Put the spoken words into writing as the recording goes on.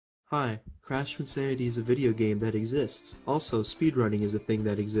Hi, Twinsanity is a video game that exists. Also, speedrunning is a thing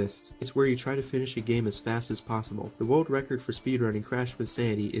that exists. It's where you try to finish a game as fast as possible. The world record for speedrunning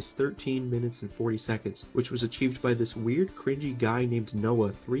Twinsanity is 13 minutes and 40 seconds, which was achieved by this weird cringy guy named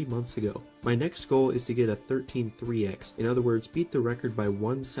Noah 3 months ago. My next goal is to get a 13.3x, in other words, beat the record by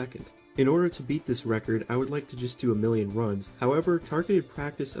 1 second. In order to beat this record, I would like to just do a million runs. However, targeted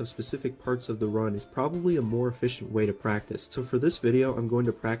practice of specific parts of the run is probably a more efficient way to practice. So for this video, I'm going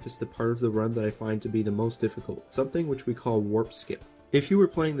to practice the part of the run that I find to be the most difficult, something which we call warp skip. If you were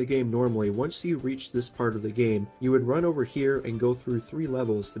playing the game normally, once you reach this part of the game, you would run over here and go through 3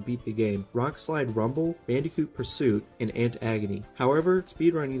 levels to beat the game: Rock Slide Rumble, Bandicoot Pursuit, and Ant Agony. However,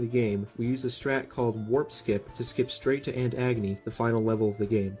 speedrunning the game, we use a strat called Warp Skip to skip straight to Ant Agony, the final level of the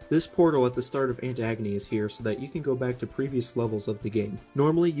game. This portal at the start of Ant Agony is here so that you can go back to previous levels of the game.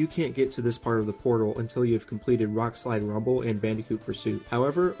 Normally, you can't get to this part of the portal until you have completed Rock Slide Rumble and Bandicoot Pursuit.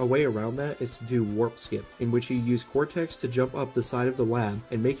 However, a way around that is to do Warp Skip, in which you use Cortex to jump up the side of the lab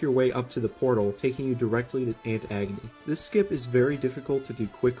and make your way up to the portal, taking you directly to Ant Agony. This skip is very difficult to do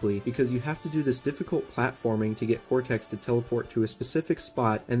quickly because you have to do this difficult platforming to get Cortex to teleport to a specific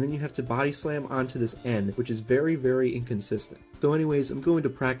spot, and then you have to body slam onto this end, which is very inconsistent. So anyways, I'm going to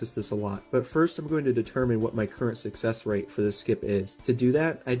practice this a lot, but first I'm going to determine what my current success rate for this skip is. To do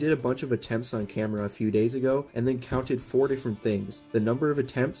that, I did a bunch of attempts on camera a few days ago and then counted 4 different things: the number of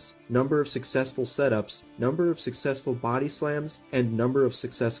attempts, number of successful setups, number of successful body slams, and number of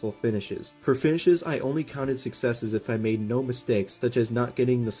successful finishes. For finishes, I only counted successes if I made no mistakes, such as not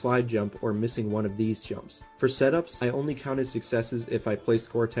getting the slide jump or missing one of these jumps. For setups, I only counted successes if I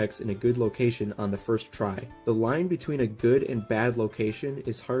placed Cortex in a good location on the first try. The line between a good and bad location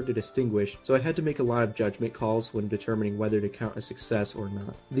is hard to distinguish, so I had to make a lot of judgment calls when determining whether to count a success or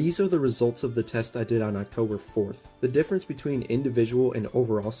not. These are the results of the test I did on October 4th. The difference between individual and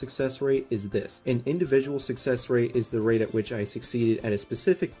overall success rate is this. An individual success rate is the rate at which I succeeded at a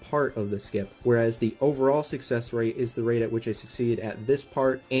specific part of the skip, whereas the overall success rate is the rate at which I succeeded at this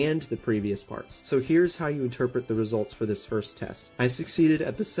part and the previous parts. So here's how you interpret the results for this first test. I succeeded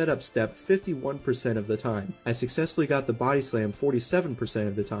at the setup step 51% of the time. I successfully got the body slam 47%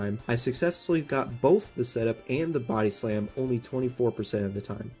 of the time. I successfully got both the setup and the body slam only 24% of the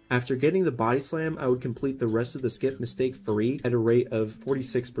time. After getting the body slam, I would complete the rest of the skip mistake-free at a rate of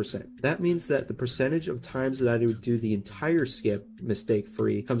 46%. That means that the percentage of times that I would do the entire skip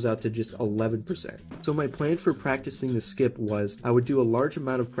mistake-free comes out to just 11%. So my plan for practicing the skip was I would do a large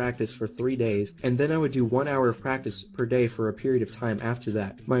amount of practice for 3 days, and then I would do 1 hour of practice per day for a period of time after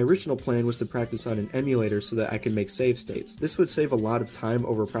that. My original plan was to practice on an emulator so that I could make save states. This would save a lot of time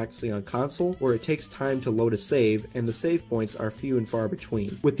over practicing on console, where it takes time to load a save, and the save points are few and far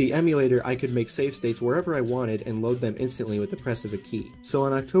between. With the emulator, I could make save states wherever I wanted and load them instantly with the press of a key. So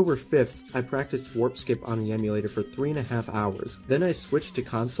on October 5th, I practiced warp skip on the emulator for 3.5 hours. Then I switched to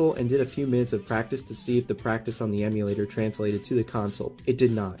console and did a few minutes of practice to see if the practice on the emulator translated to the console. It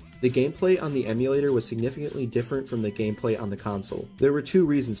did not. The gameplay on the emulator was significantly different from the gameplay on the console. There were 2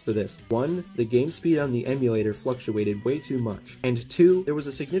 reasons for this. 1, the game speed on the emulator fluctuated way too much. And 2, there was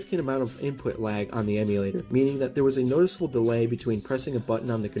a significant amount of input lag on the emulator, meaning that there was a noticeable delay between pressing a button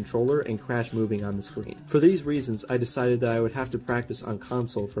on the controller and crash moving on the screen. For these reasons, I decided that I would have to practice on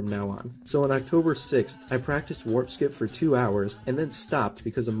console from now on. So on October 6th, I practiced warp skip for 2 hours and then stopped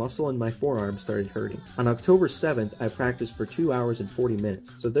because a muscle in my forearm started hurting. On October 7th, I practiced for 2 hours and 40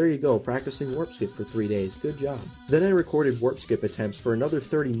 minutes. So there you go, practicing warp skip for 3 days. Good job. Then I recorded warp skip attempts for another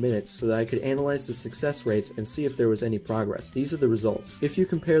 30 minutes so that I could analyze the success rates and see if there was any progress. These are the results. If you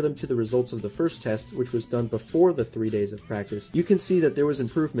compare them to the results of the first test, which was done before the 3 days of practice, you can see that there was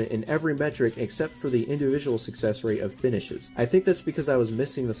improvement in every metric except for the individual success rate of finishes. I think that's because I was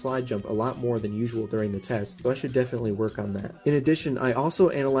missing the slide jump a lot more than usual during the test, so I should definitely work on that. In addition, I also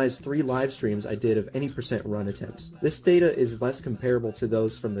analyzed 3 live streams I did of any percent run attempts. This data is less comparable to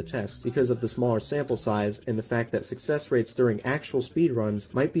those from the test because of the smaller sample size and the fact that success rates during actual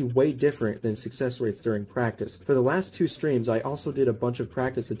speedruns might be way different than success rates during practice. For the last 2 streams, I also did a bunch of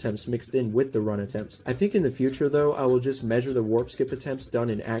practice attempts mixed in with the run attempts. I think in the future though, I will just measure the warp skip attempts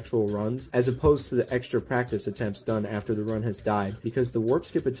done in actual runs as opposed to the extra practice attempts done after the run has died, because the warp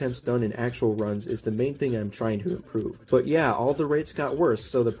skip attempts done in actual runs is the main thing I'm trying to improve. But yeah, all the rates got worse,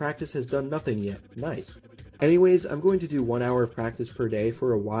 so the practice has done nothing yet. Nice. Anyways, I'm going to do 1 hour of practice per day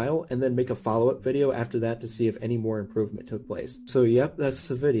for a while, and then make a follow-up video after that to see if any more improvement took place. So yep, that's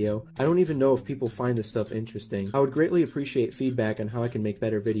the video. I don't even know if people find this stuff interesting. I would greatly appreciate feedback on how I can make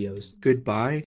better videos. Goodbye.